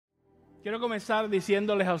Quiero comenzar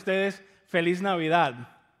diciéndoles a ustedes feliz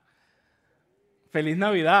Navidad. Feliz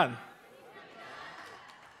Navidad.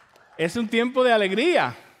 Es un tiempo de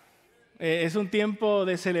alegría, es un tiempo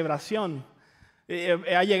de celebración.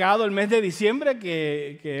 Ha llegado el mes de diciembre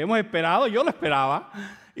que hemos esperado, yo lo esperaba,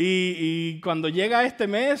 y cuando llega este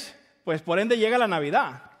mes, pues por ende llega la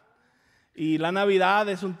Navidad. Y la Navidad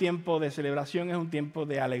es un tiempo de celebración, es un tiempo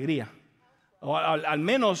de alegría. O al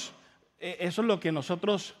menos eso es lo que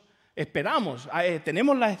nosotros esperamos.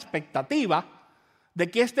 Tenemos la expectativa de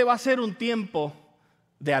que este va a ser un tiempo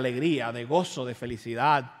de alegría, de gozo, de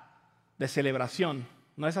felicidad, de celebración.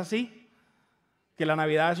 ¿No es así? Que la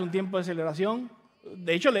Navidad es un tiempo de celebración.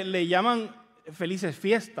 De hecho, le llaman felices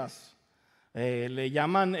fiestas. Le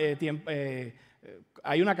llaman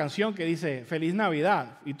hay una canción que dice Feliz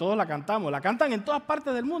Navidad y todos la cantamos. La cantan en todas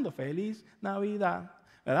partes del mundo. Feliz Navidad,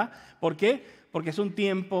 ¿verdad? ¿Por qué? Porque es un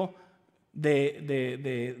tiempo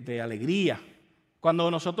de alegría. Cuando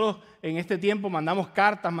nosotros en este tiempo mandamos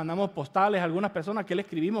cartas, mandamos postales a algunas personas, ¿qué le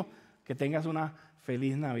escribimos? Que tengas una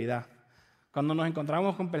feliz Navidad. Cuando nos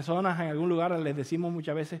encontramos con personas en algún lugar, les decimos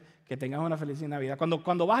muchas veces que tengas una feliz Navidad.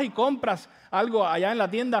 Cuando vas y compras algo allá en la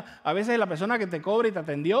tienda, a veces la persona que te cobra y te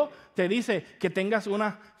atendió te dice que tengas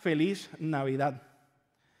una feliz Navidad.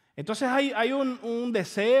 Entonces hay un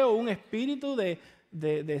deseo, un espíritu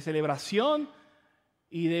de celebración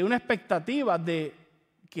y de una expectativa de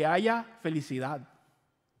que haya felicidad,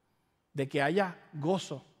 de que haya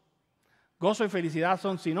gozo. Gozo y felicidad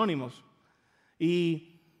son sinónimos. Y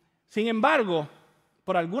sin embargo,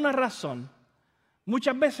 por alguna razón,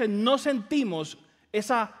 muchas veces no sentimos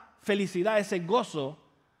esa felicidad, ese gozo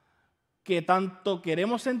que tanto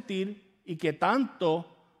queremos sentir y que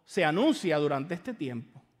tanto se anuncia durante este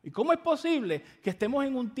tiempo. ¿Y cómo es posible que estemos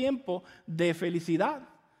en un tiempo de felicidad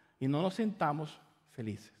y no nos sintamos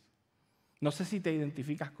felices? No sé si te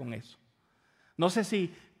identificas con eso. No sé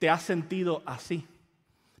si te has sentido así.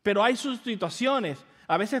 Pero hay sus situaciones.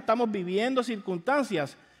 A veces estamos viviendo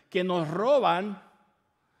circunstancias que nos roban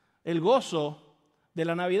el gozo de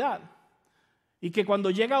la Navidad. Y que cuando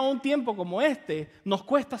llega un tiempo como este, nos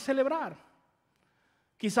cuesta celebrar.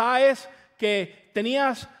 Quizá es que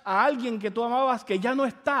tenías a alguien que tú amabas que ya no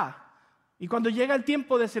está. Y cuando llega el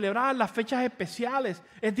tiempo de celebrar las fechas especiales,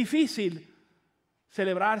 es difícil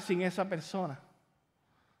celebrar sin esa persona.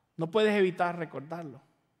 No puedes evitar recordarlo.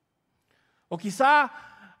 O quizá,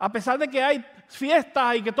 a pesar de que hay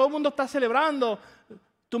fiestas y que todo el mundo está celebrando,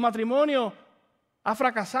 tu matrimonio ha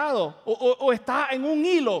fracasado o está en un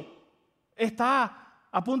hilo, está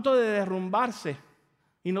a punto de derrumbarse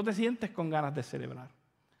y no te sientes con ganas de celebrar.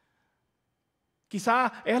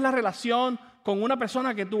 Quizá es la relación con una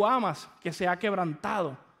persona que tú amas que se ha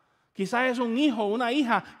quebrantado. Quizás es un hijo o una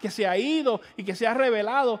hija que se ha ido y que se ha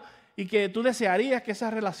revelado y que tú desearías que esa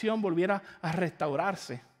relación volviera a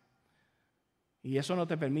restaurarse. Y eso no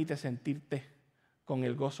te permite sentirte con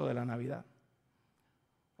el gozo de la Navidad.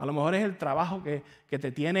 A lo mejor es el trabajo que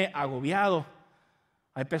te tiene agobiado.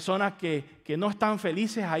 Hay personas que no están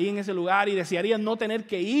felices ahí en ese lugar y desearían no tener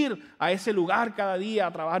que ir a ese lugar cada día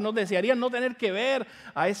a trabajar. No desearían no tener que ver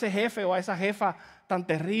a ese jefe o a esa jefa tan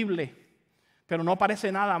terrible. Pero no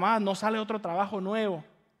aparece nada más, no sale otro trabajo nuevo.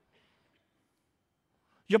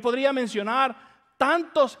 Yo podría mencionar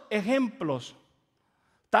tantos ejemplos,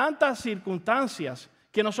 tantas circunstancias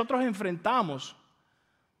que nosotros enfrentamos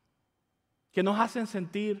que nos hacen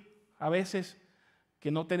sentir a veces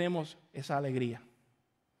que no tenemos esa alegría.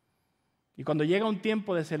 Y cuando llega un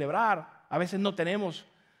tiempo de celebrar, a veces no tenemos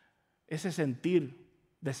ese sentir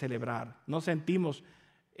de celebrar, no sentimos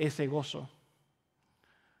ese gozo.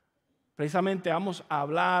 Precisamente vamos a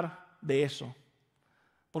hablar de eso,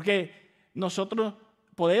 porque nosotros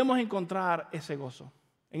podemos encontrar ese gozo.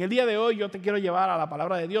 En el día de hoy yo te quiero llevar a la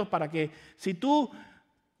palabra de Dios para que si tú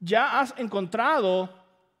ya has encontrado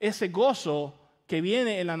ese gozo que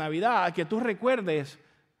viene en la Navidad, que tú recuerdes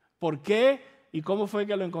por qué y cómo fue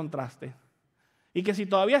que lo encontraste. Y que si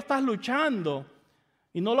todavía estás luchando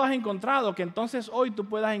y no lo has encontrado, que entonces hoy tú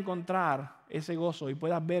puedas encontrar ese gozo y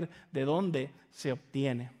puedas ver de dónde se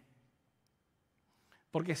obtiene.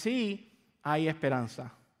 Porque sí hay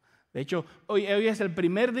esperanza. De hecho, hoy es el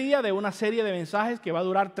primer día de una serie de mensajes que va a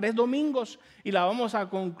durar 3 domingos y la vamos a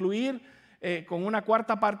concluir con una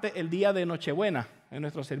cuarta parte el día de Nochebuena, en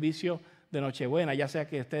nuestro servicio de Nochebuena, ya sea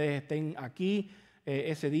que ustedes estén aquí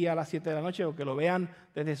ese día a las 7 de la noche o que lo vean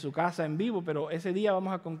desde su casa en vivo, pero ese día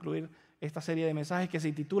vamos a concluir esta serie de mensajes que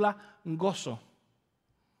se titula Gozo.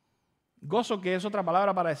 Gozo, que es otra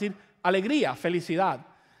palabra para decir alegría, felicidad.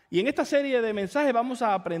 Y en esta serie de mensajes vamos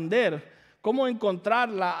a aprender cómo encontrar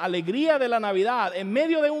la alegría de la Navidad en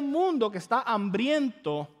medio de un mundo que está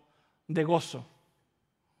hambriento de gozo.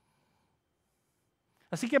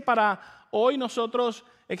 Así que para hoy nosotros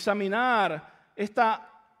examinar esta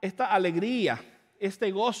alegría,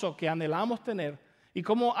 este gozo que anhelamos tener y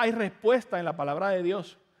cómo hay respuesta en la palabra de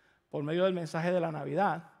Dios por medio del mensaje de la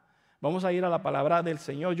Navidad, vamos a ir a la palabra del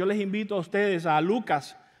Señor. Yo les invito a ustedes a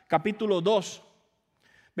Lucas capítulo 2,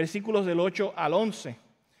 versículos del 8 al 11.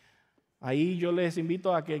 Ahí yo les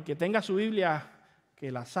invito a que el que tenga su Biblia,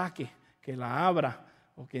 que la saque, que la abra,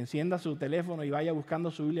 o que encienda su teléfono y vaya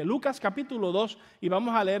buscando su Biblia. Lucas capítulo 2, y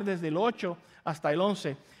vamos a leer desde el 8 hasta el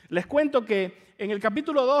 11. Les cuento que en el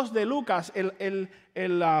capítulo 2 de Lucas, el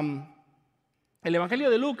Evangelio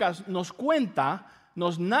de Lucas nos cuenta,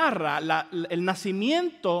 nos narra el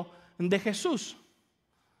nacimiento de Jesús.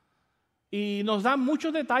 Y nos da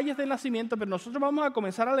muchos detalles del nacimiento, pero nosotros vamos a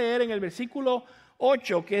comenzar a leer en el versículo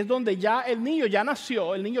 8, que es donde ya el niño ya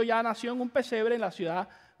nació. El niño ya nació en un pesebre en la ciudad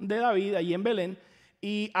de David, allí en Belén.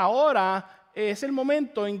 Y ahora es el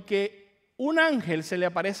momento en que un ángel se le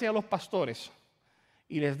aparece a los pastores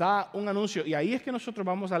y les da un anuncio. Y ahí es que nosotros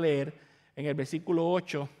vamos a leer en el versículo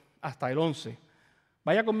 8 hasta el 11.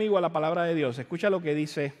 Vaya conmigo a la palabra de Dios. Escucha lo que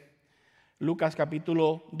dice Lucas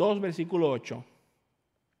capítulo 2, versículo 8.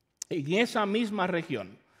 En esa misma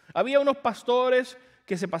región había unos pastores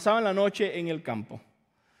que se pasaban la noche en el campo,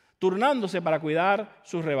 turnándose para cuidar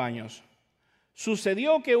sus rebaños.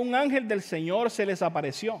 Sucedió que un ángel del Señor se les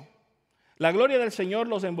apareció. La gloria del Señor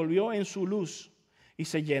los envolvió en su luz y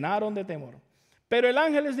se llenaron de temor. Pero el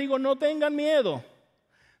ángel les dijo: no tengan miedo.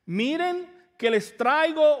 Miren que les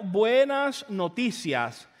traigo buenas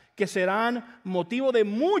noticias que serán motivo de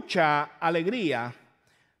mucha alegría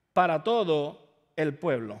para todo el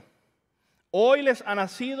pueblo. Hoy les ha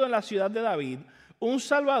nacido en la ciudad de David un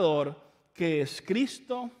Salvador, que es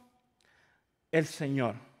Cristo el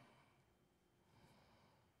Señor.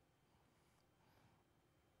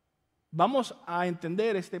 Vamos a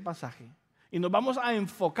entender este pasaje y nos vamos a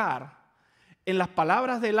enfocar en las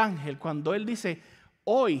palabras del ángel cuando él dice: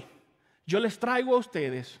 hoy yo les traigo a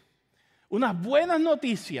ustedes unas buenas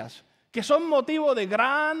noticias que son motivo de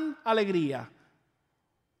gran alegría.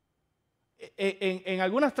 En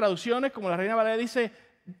algunas traducciones, como la Reina Valera dice,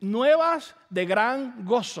 nuevas de gran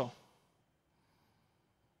gozo.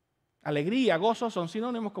 Alegría, gozo son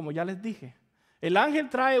sinónimos, como ya les dije. El ángel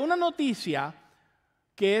trae una noticia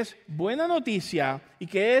que es buena noticia y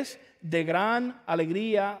que es de gran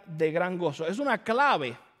alegría, de gran gozo. Es una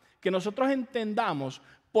clave que nosotros entendamos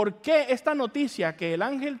por qué esta noticia que el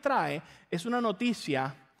ángel trae es una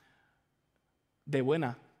noticia de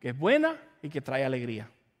buena, que es buena y que trae alegría.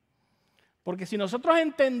 Porque si nosotros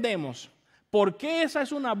entendemos por qué esa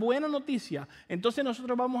es una buena noticia, entonces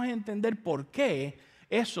nosotros vamos a entender por qué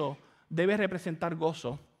eso debe representar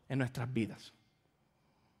gozo en nuestras vidas.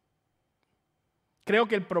 Creo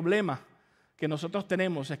que el problema que nosotros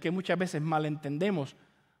tenemos es que muchas veces malentendemos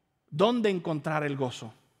dónde encontrar el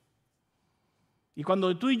gozo. Y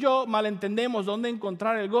cuando tú y yo malentendemos dónde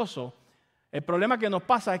encontrar el gozo, el problema que nos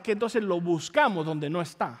pasa es que entonces lo buscamos donde no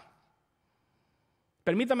está.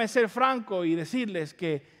 Permítame ser franco y decirles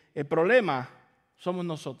que el problema somos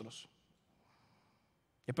nosotros.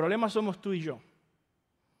 El problema somos tú y yo,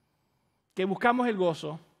 que buscamos el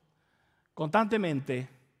gozo constantemente,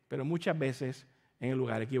 pero muchas veces en el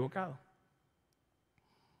lugar equivocado.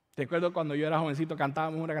 Recuerdo cuando yo era jovencito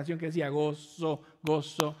cantábamos una canción que decía: gozo,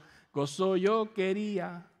 gozo, gozo yo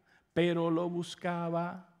quería, pero lo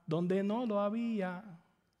buscaba donde no lo había.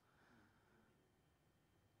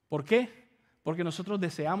 ¿Por qué? Porque nosotros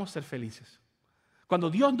deseamos ser felices.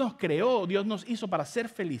 Cuando Dios nos creó, Dios nos hizo para ser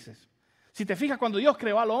felices. Si te fijas, cuando Dios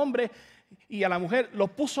creó al hombre y a la mujer,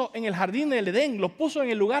 los puso en el jardín del Edén, los puso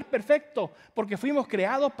en el lugar perfecto, porque fuimos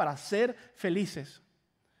creados para ser felices.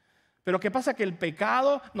 Pero ¿qué pasa? Que el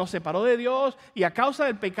pecado nos separó de Dios y a causa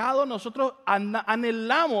del pecado nosotros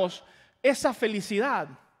anhelamos esa felicidad.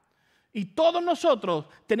 Y todos nosotros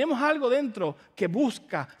tenemos algo dentro que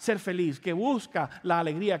busca ser feliz, que busca la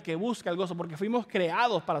alegría, que busca el gozo, porque fuimos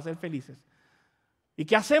creados para ser felices. ¿Y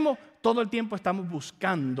qué hacemos? Todo el tiempo estamos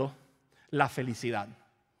buscando la felicidad.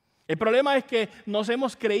 El problema es que nos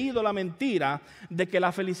hemos creído la mentira de que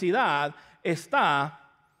la felicidad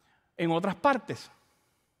está en otras partes.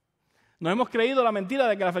 Nos hemos creído la mentira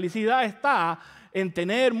de que la felicidad está en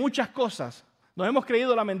tener muchas cosas. Nos hemos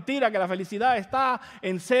creído la mentira que la felicidad está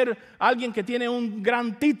en ser alguien que tiene un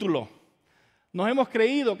gran título. Nos hemos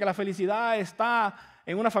creído que la felicidad está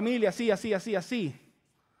en una familia así, así, así, así.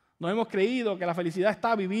 Nos hemos creído que la felicidad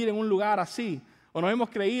está vivir en un lugar así. O nos hemos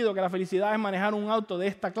creído que la felicidad es manejar un auto de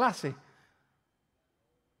esta clase.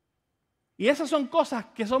 Y esas son cosas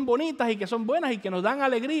que son bonitas y que son buenas y que nos dan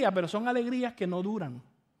alegría, pero son alegrías que no duran.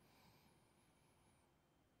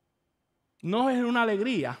 no es una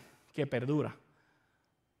alegría que perdura.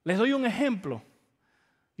 Les doy un ejemplo.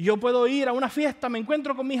 Yo puedo ir a una fiesta, me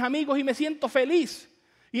encuentro con mis amigos y me siento feliz.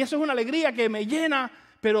 Y eso es una alegría que me llena,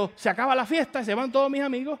 pero se acaba la fiesta, se van todos mis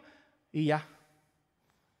amigos y ya.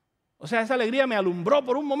 O sea, esa alegría me alumbró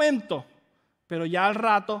por un momento, pero ya al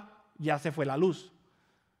rato ya se fue la luz.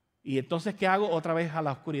 Y entonces, ¿qué hago? Otra vez a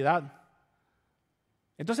la oscuridad.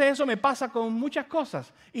 Entonces eso me pasa con muchas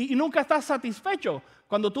cosas. Y nunca estás satisfecho.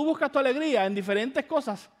 Cuando tú buscas tu alegría en diferentes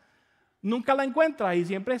cosas, nunca la encuentras y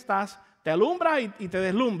siempre te alumbras y te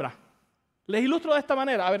deslumbras. Les ilustro de esta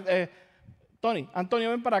manera. A ver,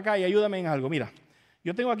 Antonio, ven para acá y ayúdame en algo. Mira,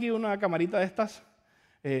 yo tengo aquí una camarita de estas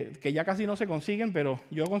que ya casi no se consiguen, pero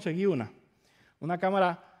yo conseguí una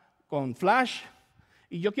cámara con flash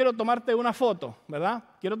y yo quiero tomarte una foto, ¿verdad?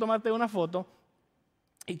 Quiero tomarte una foto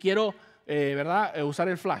y quiero, ¿verdad? Usar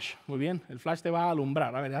el flash. Muy bien, el flash te va a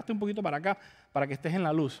alumbrar. A ver, hazte un poquito para acá para que estés en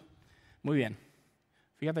la luz. Muy bien,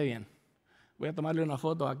 fíjate bien. Voy a tomarle una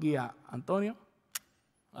foto aquí a Antonio.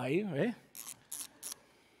 Ahí, ¿ves?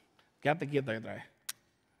 Quédate quieto ahí otra vez.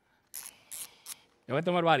 Yo voy a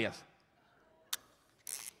tomar varias.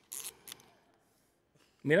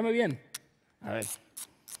 Mírame bien. A ver,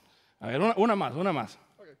 una más.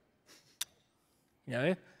 Okay. ¿Ya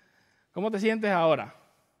ves? ¿Cómo te sientes ahora?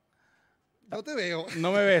 No te veo.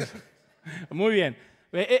 No me ves. Muy bien.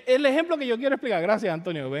 El ejemplo que yo quiero explicar. Gracias,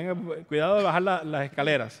 Antonio. Venga, cuidado de bajar las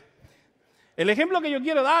escaleras. El ejemplo que yo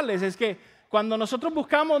quiero darles es que cuando nosotros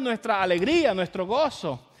buscamos nuestra alegría, nuestro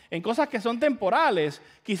gozo, en cosas que son temporales,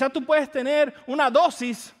 quizás tú puedes tener una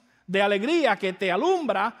dosis de alegría que te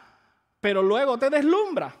alumbra, pero luego te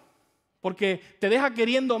deslumbra, porque te deja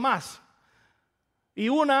queriendo más. Y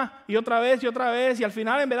una y otra vez, y al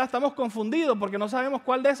final en verdad estamos confundidos porque no sabemos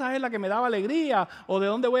cuál de esas es la que me daba alegría o de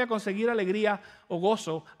dónde voy a conseguir alegría o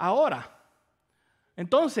gozo ahora.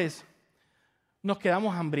 Entonces, nos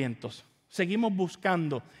quedamos hambrientos, seguimos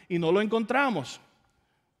buscando y no lo encontramos.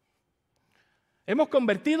 Hemos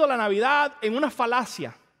convertido la Navidad en una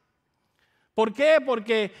falacia. ¿Por qué?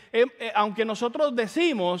 Porque aunque nosotros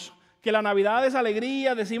decimos que la Navidad es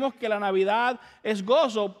alegría, decimos que la Navidad es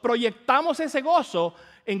gozo, proyectamos ese gozo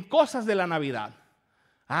en cosas de la Navidad.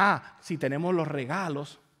 Si tenemos los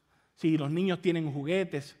regalos, si los niños tienen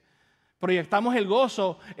juguetes, proyectamos el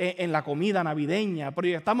gozo en la comida navideña,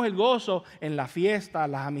 proyectamos el gozo en la fiesta,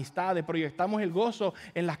 las amistades, proyectamos el gozo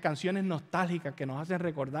en las canciones nostálgicas que nos hacen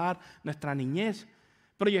recordar nuestra niñez,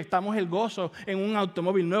 proyectamos el gozo en un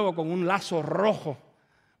automóvil nuevo con un lazo rojo,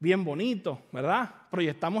 bien bonito, ¿verdad?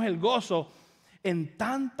 Proyectamos el gozo en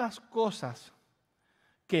tantas cosas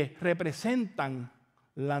que representan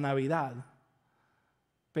la Navidad,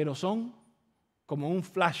 pero son como un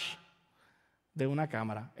flash de una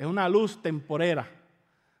cámara. Es una luz temporera.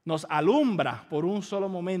 Nos alumbra por un solo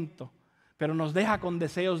momento, pero nos deja con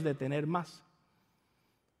deseos de tener más.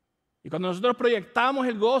 Y cuando nosotros proyectamos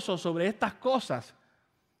el gozo sobre estas cosas,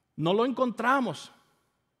 no lo encontramos,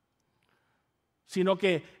 sino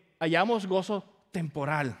que hallamos gozo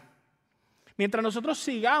temporal. Mientras nosotros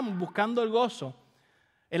sigamos buscando el gozo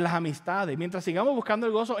en las amistades, mientras sigamos buscando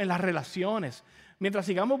el gozo en las relaciones, mientras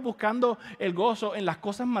sigamos buscando el gozo en las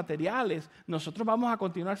cosas materiales, nosotros vamos a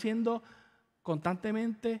continuar siendo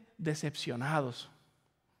constantemente decepcionados.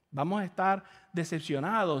 Vamos a estar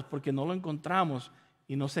decepcionados porque no lo encontramos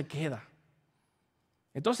y no se queda.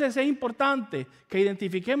 Entonces es importante que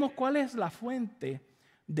identifiquemos cuál es la fuente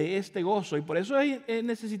de este gozo. Y por eso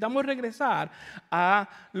necesitamos regresar a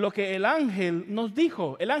lo que el ángel nos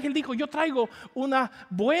dijo. El ángel dijo: yo traigo una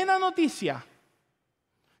buena noticia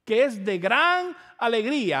que es de gran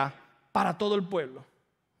alegría para todo el pueblo.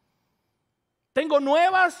 Tengo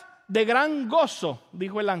nuevas de gran gozo,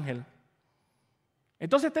 dijo el ángel.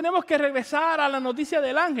 Entonces tenemos que regresar a la noticia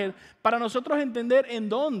del ángel para nosotros entender en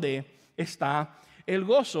dónde está el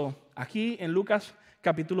gozo. Aquí en Lucas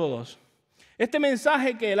capítulo 2. Este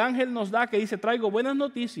mensaje que el ángel nos da, que dice: traigo buenas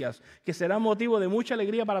noticias, que será motivo de mucha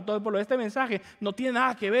alegría para todo el pueblo. Este mensaje no tiene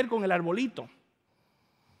nada que ver con el arbolito.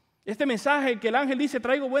 Este mensaje que el ángel dice: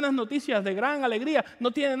 traigo buenas noticias de gran alegría,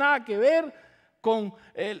 no tiene nada que ver con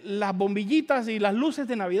las bombillitas y las luces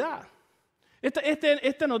de Navidad.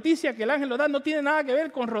 Esta noticia que el ángel nos da no tiene nada que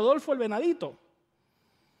ver con Rodolfo el Venadito.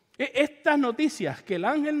 Estas noticias que el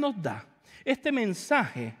ángel nos da, este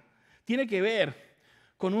mensaje, tiene que ver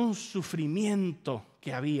con un sufrimiento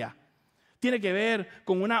que había. Tiene que ver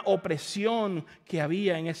con una opresión que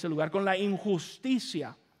había en ese lugar, con la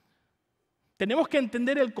injusticia. Tenemos que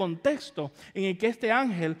entender el contexto en el que este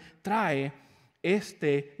ángel trae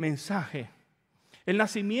este mensaje. El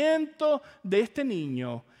nacimiento de este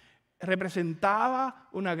niño representaba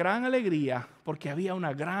una gran alegría porque había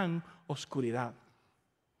una gran oscuridad.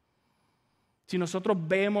 Si nosotros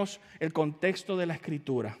vemos el contexto de la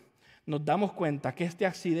Escritura, nos damos cuenta que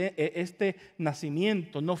este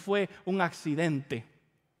nacimiento no fue un accidente,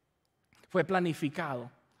 fue planificado.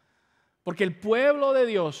 Porque el pueblo de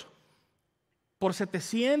Dios por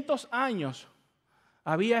 700 años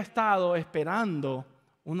había estado esperando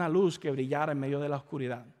una luz que brillara en medio de la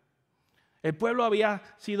oscuridad. El pueblo había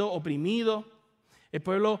sido oprimido, el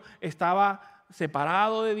pueblo estaba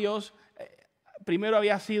separado de Dios. Primero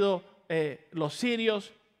había sido los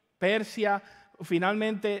sirios, Persia,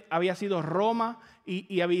 finalmente había sido Roma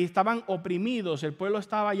y estaban oprimidos. El pueblo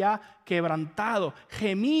estaba ya quebrantado,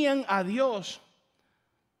 gemían a Dios.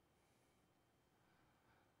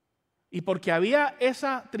 Y porque había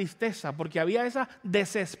esa tristeza, porque había esa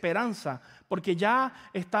desesperanza, porque ya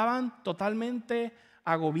estaban totalmente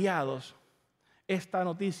agobiados, esta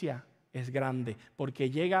noticia es grande, porque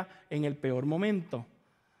llega en el peor momento.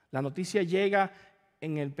 La noticia llega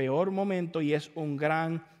en el peor momento y es un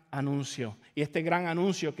gran anuncio. Y este gran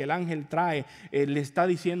anuncio que el ángel trae, le está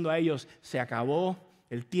diciendo a ellos, se acabó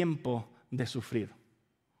el tiempo de sufrir.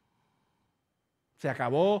 Se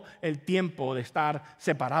acabó el tiempo de estar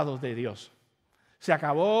separados de Dios. Se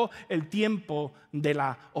acabó el tiempo de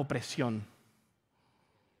la opresión.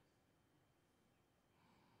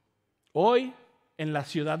 Hoy, en la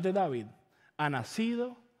ciudad de David, ha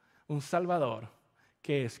nacido un Salvador,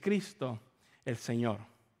 que es Cristo el Señor.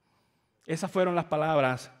 Esas fueron las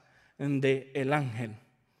palabras del ángel.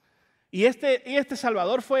 Y este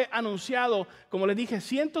Salvador fue anunciado, como les dije,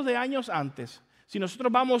 cientos de años antes. Si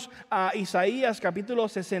nosotros vamos a Isaías capítulo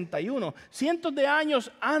 61, cientos de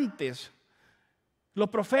años antes, los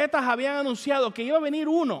profetas habían anunciado que iba a venir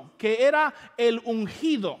uno, que era el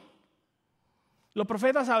ungido. Los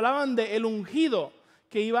profetas hablaban de el ungido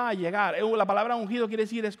que iba a llegar. La palabra ungido quiere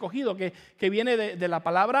decir escogido, que viene de la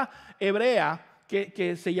palabra hebrea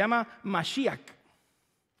que se llama Mashiach.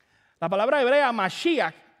 La palabra hebrea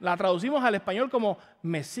Mashiach la traducimos al español como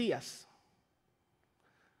Mesías,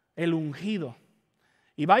 el ungido.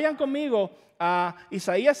 Y vayan conmigo a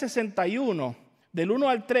Isaías 61, del 1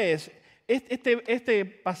 al 3. Este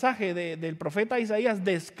pasaje del profeta Isaías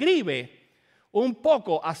describe un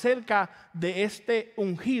poco acerca de este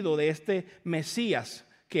ungido, de este Mesías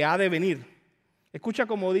que ha de venir. Escucha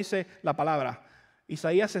cómo dice la palabra.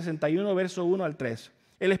 Isaías 61, verso 1 al 3.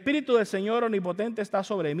 El Espíritu del Señor Omnipotente está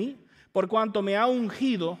sobre mí, por cuanto me ha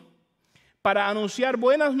ungido para anunciar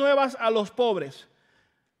buenas nuevas a los pobres.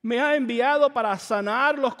 Me ha enviado para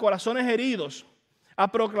sanar los corazones heridos,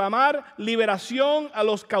 a proclamar liberación a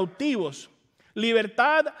los cautivos,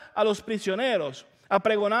 libertad a los prisioneros, a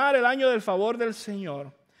pregonar el año del favor del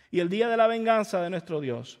Señor y el día de la venganza de nuestro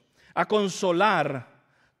Dios, a consolar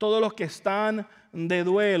todos los que están de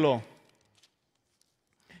duelo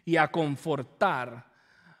y a confortar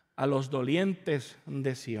a los dolientes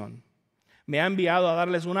de Sión. Me ha enviado a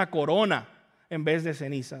darles una corona en vez de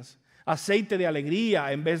cenizas, aceite de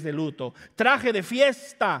alegría en vez de luto, traje de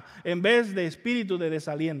fiesta en vez de espíritu de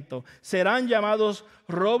desaliento. Serán llamados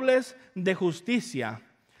robles de justicia,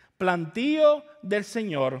 plantío del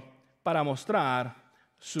Señor para mostrar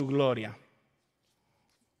su gloria.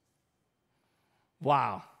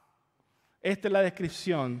 Wow. Esta es la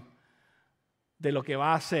descripción de lo que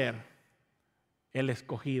va a ser el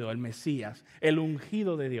escogido, el Mesías, el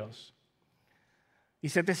ungido de Dios. Y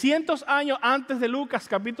 700 años antes de Lucas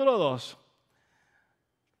capítulo 2,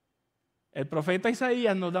 el profeta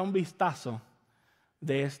Isaías nos da un vistazo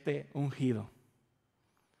de este ungido.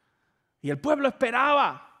 Y el pueblo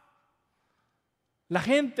esperaba. La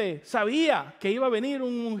gente sabía que iba a venir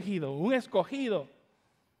un ungido, un escogido.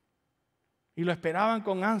 Y lo esperaban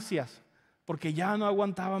con ansias, porque ya no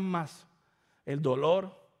aguantaban más el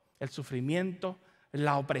dolor, el sufrimiento,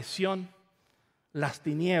 la opresión, las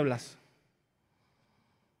tinieblas.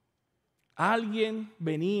 Alguien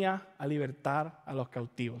venía a libertar a los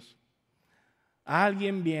cautivos.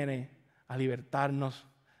 Alguien viene a libertarnos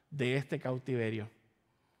de este cautiverio.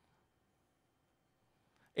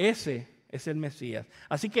 Ese es el Mesías.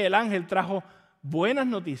 Así que el ángel trajo buenas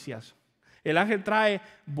noticias. El ángel trae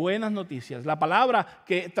buenas noticias. La palabra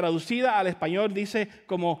que traducida al español dice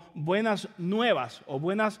como buenas nuevas o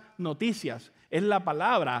buenas noticias es la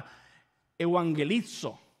palabra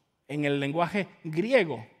evangelizo en el lenguaje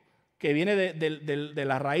griego, que viene de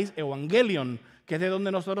la raíz evangelion, que es de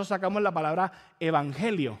donde nosotros sacamos la palabra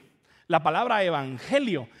evangelio. La palabra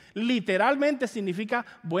evangelio literalmente significa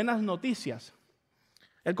buenas noticias.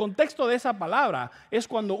 El contexto de esa palabra es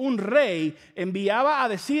cuando un rey enviaba a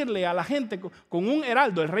decirle a la gente con un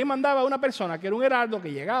heraldo. El rey mandaba a una persona que era un heraldo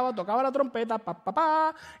que llegaba, tocaba la trompeta,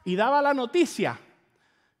 y daba la noticia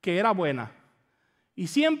que era buena. Y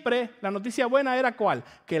siempre la noticia buena era ¿cuál?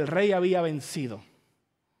 Que el rey había vencido.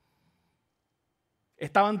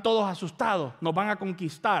 Estaban todos asustados, nos van a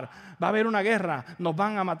conquistar, va a haber una guerra, nos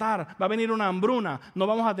van a matar, va a venir una hambruna, no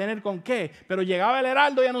vamos a tener con qué. Pero llegaba el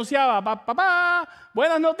heraldo y anunciaba,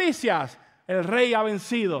 buenas noticias, el rey ha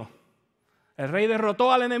vencido. El rey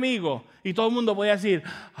derrotó al enemigo y todo el mundo podía decir,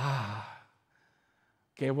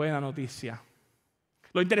 qué buena noticia.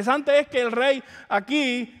 Lo interesante es que el rey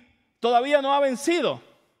aquí todavía no ha vencido,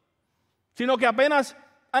 sino que apenas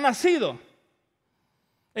ha nacido.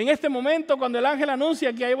 En este momento, cuando el ángel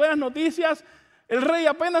anuncia que hay buenas noticias, el rey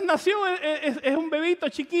apenas nació, es un bebito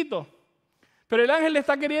chiquito. Pero el ángel le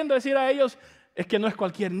está queriendo decir a ellos, es que no es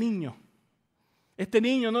cualquier niño. Este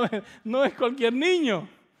niño no es cualquier niño.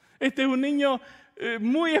 Este es un niño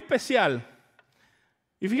muy especial.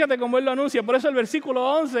 Y fíjate cómo él lo anuncia. Por eso el versículo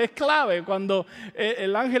 11 es clave cuando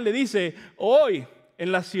el ángel le dice, hoy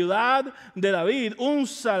en la ciudad de David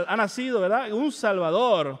ha nacido, ¿verdad?, un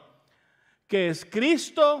Salvador, que es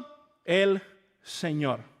Cristo el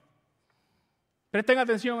Señor. Presten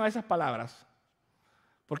atención a esas palabras,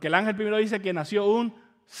 porque el ángel primero dice que nació un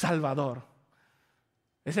Salvador.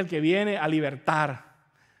 Es el que viene a libertar,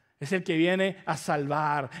 es el que viene a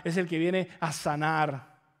salvar, es el que viene a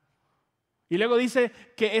sanar. Y luego dice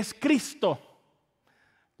que es Cristo.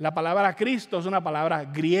 La palabra Cristo es una palabra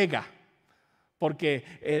griega, porque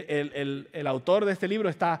el autor de este libro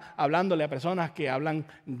está hablándole a personas que hablan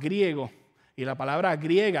griego. Y la palabra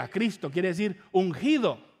griega, Cristo, quiere decir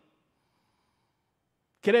ungido.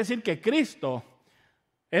 Quiere decir que Cristo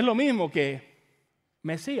es lo mismo que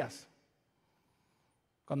Mesías.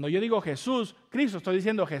 Cuando yo digo Jesús, Cristo, estoy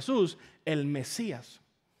diciendo Jesús, el Mesías.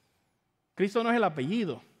 Cristo no es el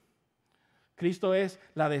apellido. Cristo es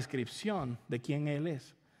la descripción de quién Él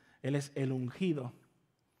es. Él es el ungido.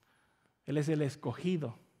 Él es el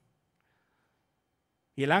escogido.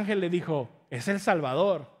 Y el ángel le dijo, es el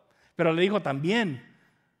Salvador. Pero le dijo también,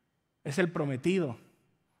 es el prometido,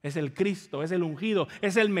 es el Cristo, es el ungido,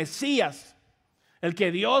 es el Mesías, el que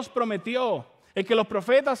Dios prometió, el que los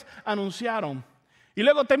profetas anunciaron. Y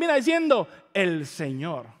luego termina diciendo, el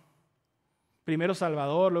Señor. Primero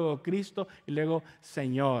Salvador, luego Cristo y luego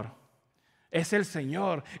Señor. Es el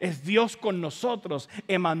Señor, es Dios con nosotros,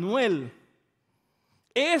 Emmanuel.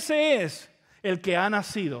 Ese es el que ha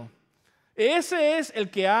nacido, ese es el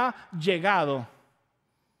que ha llegado.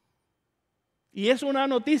 Y es una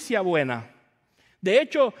noticia buena. De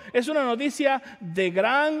hecho, es una noticia de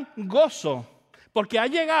gran gozo, porque ha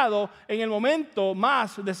llegado en el momento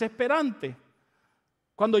más desesperante,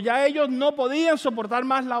 cuando ya ellos no podían soportar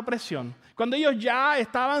más la opresión, cuando ellos ya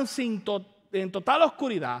estaban en total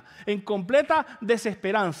oscuridad, en completa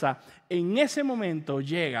desesperanza. En ese momento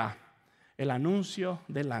llega el anuncio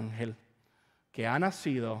del ángel que ha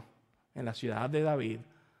nacido en la ciudad de David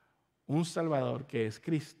un Salvador que es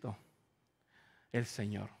Cristo el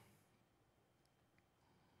Señor.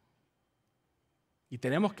 Y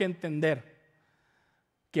tenemos que entender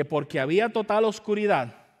que porque había total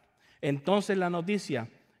oscuridad, entonces la noticia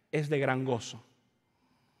es de gran gozo.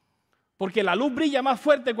 Porque la luz brilla más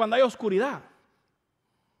fuerte cuando hay oscuridad.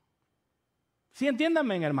 ¿Sí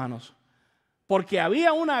entiéndanme, hermanos? Porque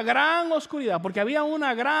había una gran oscuridad, porque había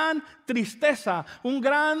una gran tristeza, un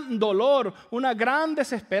gran dolor, una gran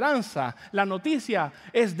desesperanza. La noticia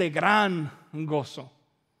es de gran gozo.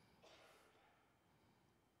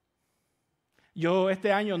 Yo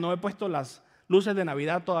este año no he puesto las luces de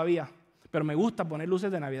Navidad todavía, pero me gusta poner luces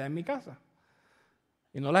de Navidad en mi casa.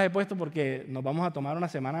 Y no las he puesto porque nos vamos a tomar una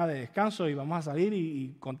semana de descanso y vamos a salir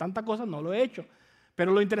y con tantas cosas no lo he hecho.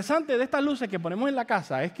 Pero lo interesante de estas luces que ponemos en la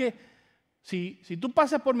casa es que si tú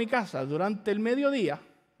pasas por mi casa durante el mediodía,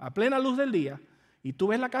 a plena luz del día, y tú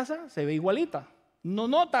ves la casa, se ve igualita. No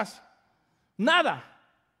notas nada.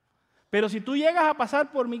 Pero si tú llegas a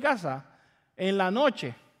pasar por mi casa en la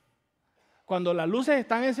noche, cuando las luces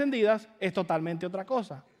están encendidas, es totalmente otra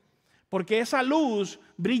cosa. Porque esa luz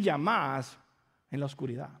brilla más en la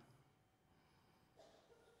oscuridad.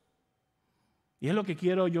 Y es lo que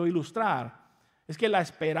quiero yo ilustrar. Es que la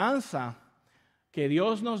esperanza que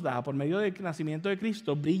Dios nos da por medio del nacimiento de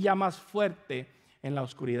Cristo brilla más fuerte en la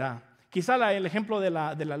oscuridad. Quizá el ejemplo de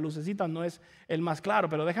la lucecita no es el más claro,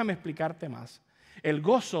 pero déjame explicarte más. El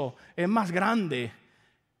gozo es más grande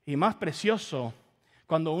y más precioso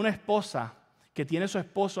cuando una esposa que tiene a su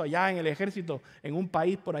esposo allá en el ejército, en un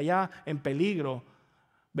país por allá en peligro,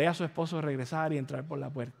 ve a su esposo regresar y entrar por la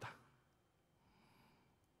puerta.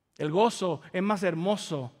 El gozo es más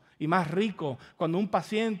hermoso y más rico cuando un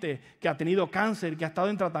paciente que ha tenido cáncer, que ha estado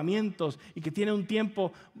en tratamientos y que tiene un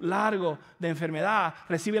tiempo largo de enfermedad,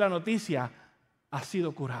 recibe la noticia: ha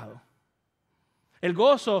sido curado. El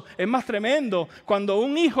gozo es más tremendo cuando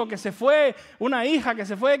un hijo que se fue, una hija que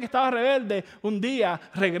se fue, que estaba rebelde, un día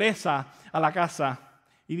regresa a la casa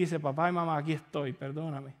y dice: papá y mamá, aquí estoy,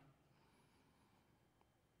 perdóname.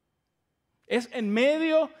 Es en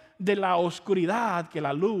medio de la oscuridad que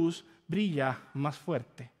la luz brilla más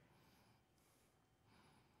fuerte.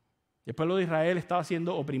 El pueblo de Israel estaba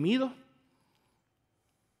siendo oprimido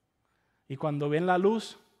y cuando ven la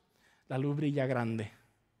luz brilla grande.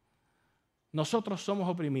 Nosotros somos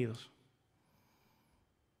oprimidos.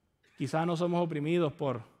 Quizás no somos oprimidos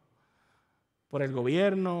por el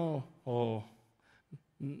gobierno, o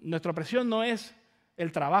nuestra opresión no es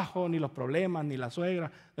el trabajo, ni los problemas, ni la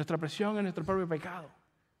suegra. Nuestra opresión es nuestro propio pecado.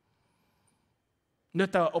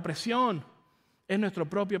 Nuestra opresión es nuestro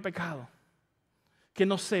propio pecado, que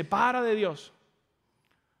nos separa de Dios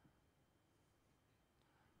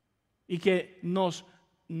y que nos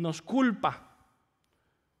culpa.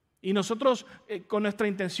 Y nosotros, con nuestra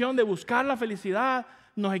intención de buscar la felicidad,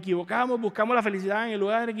 nos equivocamos, buscamos la felicidad en el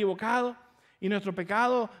lugar equivocado y nuestro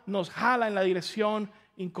pecado nos jala en la dirección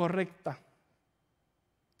incorrecta.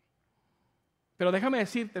 Pero déjame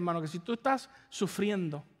decirte, hermano, que si tú estás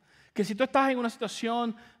sufriendo, que si tú estás en una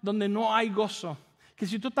situación donde no hay gozo, que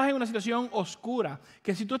si tú estás en una situación oscura,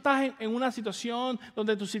 que si tú estás en una situación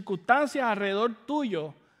donde tus circunstancias alrededor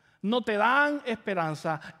tuyo no te dan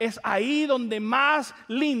esperanza, es ahí donde más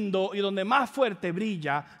lindo y donde más fuerte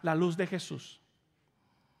brilla la luz de Jesús.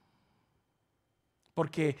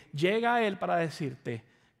 Porque llega Él para decirte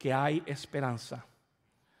que hay esperanza,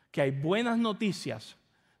 que hay buenas noticias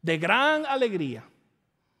de gran alegría.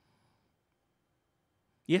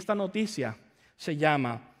 Y esta noticia se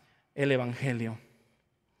llama el Evangelio.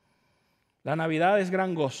 La Navidad es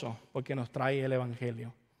gran gozo porque nos trae el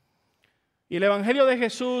Evangelio. Y el Evangelio de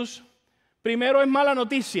Jesús primero es mala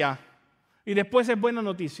noticia y después es buena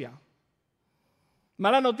noticia.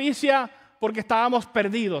 Mala noticia porque estábamos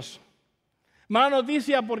perdidos. Mala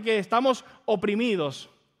noticia porque estamos oprimidos.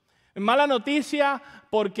 Mala noticia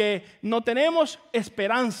porque no tenemos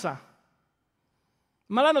esperanza.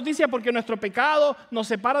 Mala noticia porque nuestro pecado nos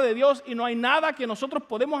separa de Dios y no hay nada que nosotros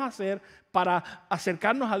podemos hacer para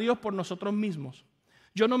acercarnos a Dios por nosotros mismos.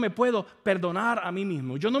 Yo no me puedo perdonar a mí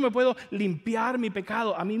mismo. Yo no me puedo limpiar mi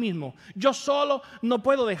pecado a mí mismo. Yo solo no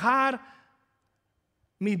puedo dejar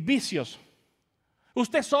mis vicios.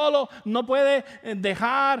 Usted solo no puede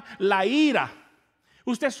dejar la ira.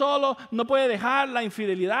 Usted solo no puede dejar la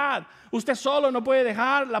infidelidad. Usted solo no puede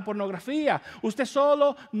dejar la pornografía. Usted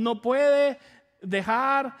solo no puede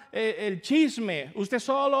dejar el chisme. Usted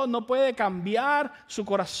solo no puede cambiar su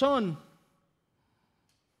corazón.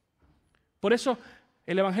 Por eso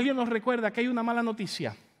el Evangelio nos recuerda que hay una mala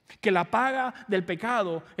noticia, que la paga del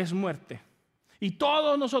pecado es muerte. Y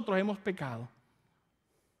todos nosotros hemos pecado.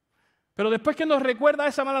 Pero después que nos recuerda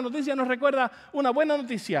esa mala noticia, nos recuerda una buena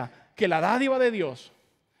noticia, que la dádiva de Dios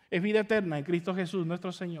es vida eterna en Cristo Jesús,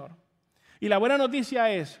 nuestro Señor. Y la buena noticia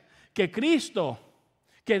es que Cristo,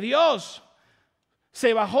 que Dios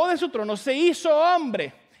se bajó de su trono, se hizo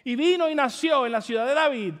hombre y vino y nació en la ciudad de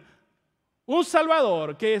David un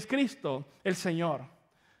Salvador, que es Cristo el Señor.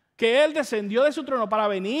 Que Él descendió de su trono para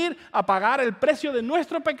venir a pagar el precio de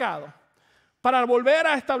nuestro pecado, para volver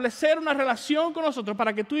a establecer una relación con nosotros,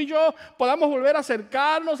 para que tú y yo podamos volver a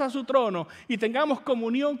acercarnos a su trono y tengamos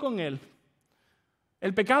comunión con Él.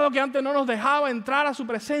 El pecado que antes no nos dejaba entrar a su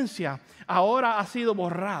presencia, ahora ha sido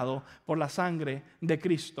borrado por la sangre de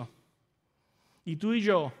Cristo. Y tú y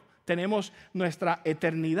yo tenemos nuestra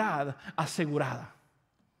eternidad asegurada.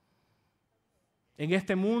 En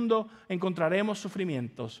este mundo encontraremos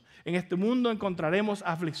sufrimientos, en este mundo encontraremos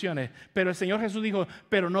aflicciones, pero el Señor Jesús dijo: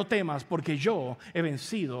 pero no temas, porque yo he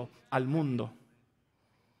vencido al mundo.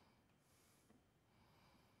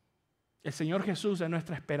 El Señor Jesús es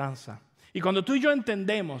nuestra esperanza. Y cuando tú y yo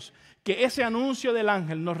entendemos que ese anuncio del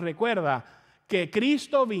ángel nos recuerda que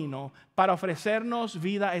Cristo vino para ofrecernos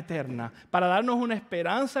vida eterna, para darnos una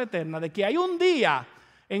esperanza eterna de que hay un día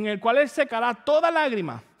en el cual Él secará toda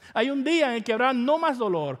lágrima. Hay un día en el que habrá no más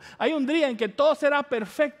dolor. Hay un día en que todo será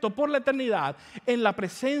perfecto por la eternidad en la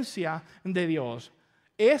presencia de Dios.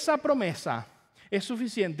 Esa promesa es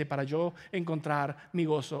suficiente para yo encontrar mi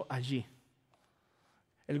gozo allí.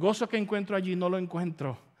 El gozo que encuentro allí no lo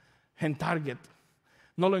encuentro en Target.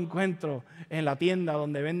 No lo encuentro en la tienda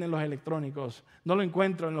donde venden los electrónicos. No lo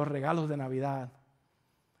encuentro en los regalos de Navidad.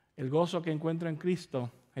 El gozo que encuentro en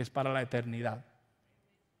Cristo es para la eternidad.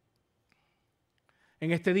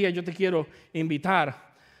 En este día yo te quiero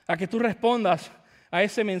invitar a que tú respondas a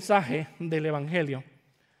ese mensaje del Evangelio.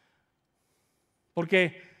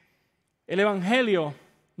 Porque el Evangelio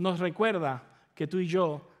nos recuerda que tú y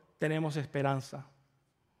yo tenemos esperanza.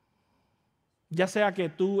 Ya sea que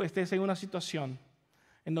tú estés en una situación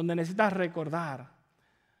en donde necesitas recordar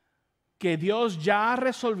que Dios ya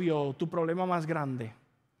resolvió tu problema más grande,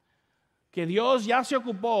 que Dios ya se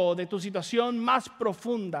ocupó de tu situación más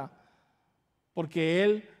profunda, porque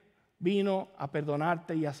Él vino a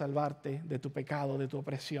perdonarte y a salvarte de tu pecado, de tu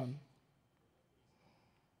opresión.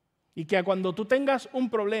 Y que cuando tú tengas un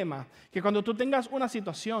problema, que cuando tú tengas una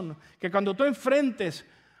situación, que cuando tú enfrentes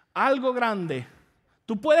algo grande,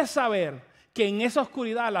 tú puedes saber que en esa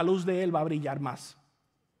oscuridad la luz de Él va a brillar más.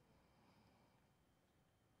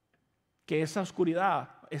 Que esa oscuridad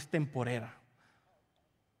es temporera.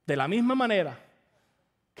 De la misma manera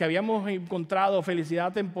que habíamos encontrado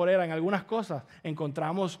felicidad temporera en algunas cosas,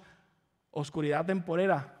 encontramos oscuridad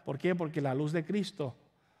temporera. ¿Por qué? Porque la luz de Cristo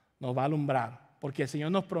nos va a alumbrar. Porque el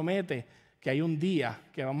Señor nos promete que hay un día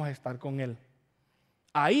que vamos a estar con Él.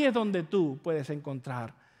 Ahí es donde tú puedes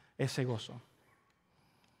encontrar ese gozo.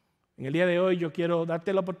 En el día de hoy yo quiero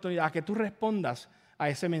darte la oportunidad a que tú respondas a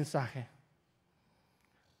ese mensaje.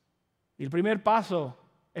 Y el primer paso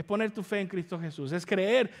es poner tu fe en Cristo Jesús. Es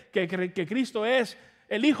creer que Cristo es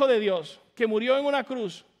el Hijo de Dios, que murió en una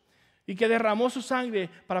cruz y que derramó su sangre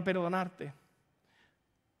para perdonarte.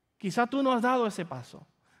 Quizá tú no has dado ese paso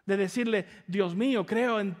de decirle: Dios mío,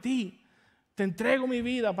 creo en ti, te entrego mi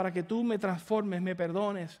vida para que tú me transformes, me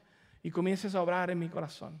perdones y comiences a obrar en mi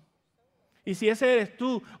corazón. Y si ese eres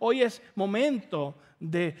tú, hoy es momento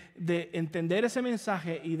de entender ese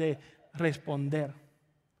mensaje y de responder.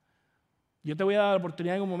 Yo te voy a dar la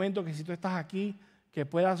oportunidad en un momento que si tú estás aquí, que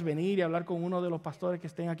puedas venir y hablar con uno de los pastores que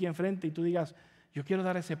estén aquí enfrente y tú digas: yo quiero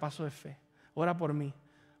dar ese paso de fe, ora por mí.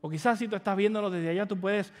 O quizás si tú estás viéndonos desde allá, tú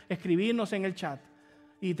puedes escribirnos en el chat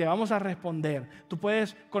y te vamos a responder. Tú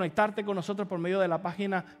puedes conectarte con nosotros por medio de la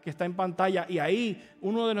página que está en pantalla y ahí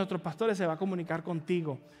uno de nuestros pastores se va a comunicar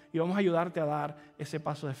contigo y vamos a ayudarte a dar ese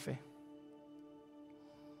paso de fe.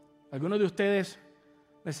 Algunos de ustedes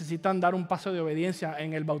necesitan dar un paso de obediencia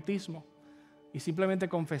en el bautismo y simplemente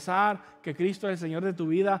confesar que Cristo es el Señor de tu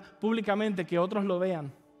vida públicamente, que otros lo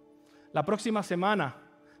vean. La próxima semana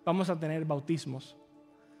vamos a tener bautismos.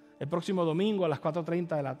 El próximo domingo a las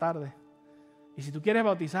 4:30 de la tarde. Y si tú quieres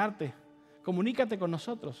bautizarte, comunícate con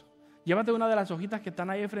nosotros. Llévate una de las hojitas que están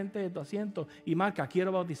ahí enfrente de tu asiento y marca: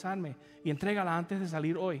 quiero bautizarme, y entrégala antes de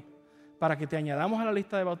salir hoy para que te añadamos a la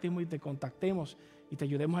lista de bautismo y te contactemos y te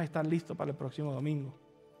ayudemos a estar listo para el próximo domingo.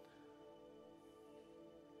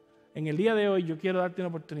 En el día de hoy yo quiero darte una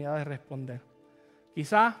oportunidad de responder.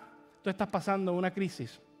 Quizás tú estás pasando una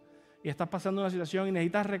crisis y estás pasando una situación y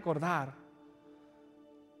necesitas recordar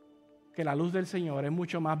que la luz del Señor es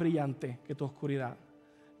mucho más brillante que tu oscuridad.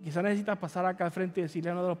 Quizás necesitas pasar acá al frente y decirle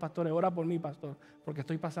a uno de los pastores: ora por mí, pastor, porque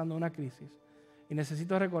estoy pasando una crisis y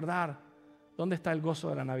necesito recordar dónde está el gozo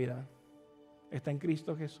de la Navidad. Está en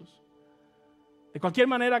Cristo Jesús. De cualquier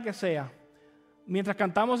manera que sea, mientras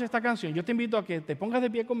cantamos esta canción, yo te invito a que te pongas de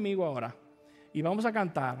pie conmigo ahora y vamos a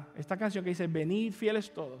cantar esta canción que dice: venid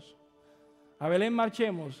fieles todos, a Belén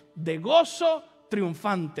marchemos, de gozo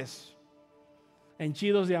triunfantes,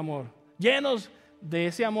 henchidos de amor, llenos de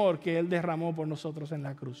ese amor que Él derramó por nosotros en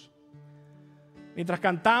la cruz. Mientras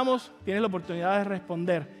cantamos, tienes la oportunidad de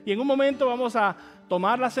responder. Y en un momento vamos a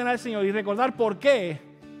tomar la cena del Señor y recordar por qué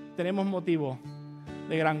tenemos motivo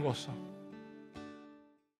de gran gozo.